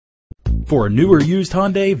For a new or used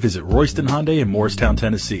Hyundai, visit Royston Hyundai in Morristown,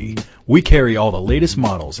 Tennessee. We carry all the latest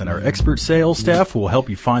models, and our expert sales staff will help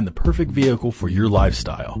you find the perfect vehicle for your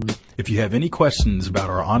lifestyle. If you have any questions about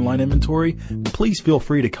our online inventory, please feel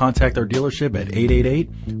free to contact our dealership at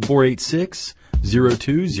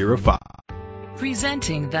 888-486-0205.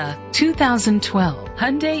 Presenting the 2012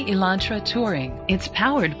 Hyundai Elantra Touring. It's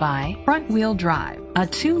powered by front-wheel drive, a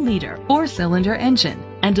 2-liter 4-cylinder engine,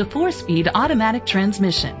 and a 4-speed automatic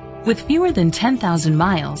transmission. With fewer than 10,000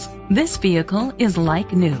 miles, this vehicle is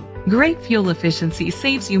like new. Great fuel efficiency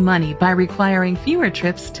saves you money by requiring fewer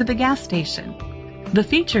trips to the gas station. The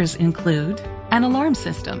features include an alarm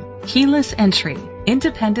system, keyless entry,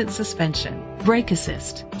 independent suspension, brake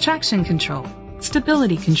assist, traction control,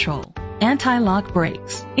 stability control, anti-lock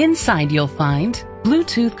brakes. Inside you'll find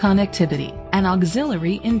Bluetooth connectivity, an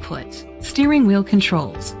auxiliary input, steering wheel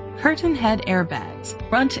controls, curtain head airbags,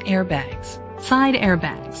 front airbags, side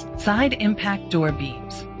impact door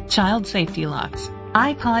beams, child safety locks,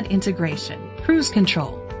 iPod integration, cruise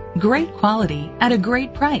control. Great quality at a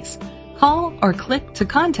great price. Call or click to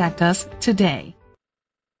contact us today.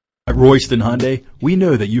 At Royston Hyundai, we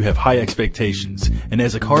know that you have high expectations, and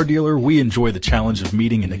as a car dealer, we enjoy the challenge of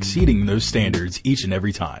meeting and exceeding those standards each and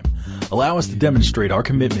every time. Allow us to demonstrate our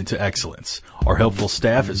commitment to excellence. Our helpful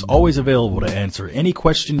staff is always available to answer any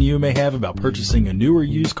question you may have about purchasing a new or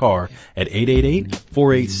used car at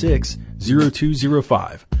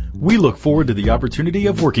 888-486-0205. We look forward to the opportunity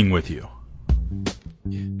of working with you.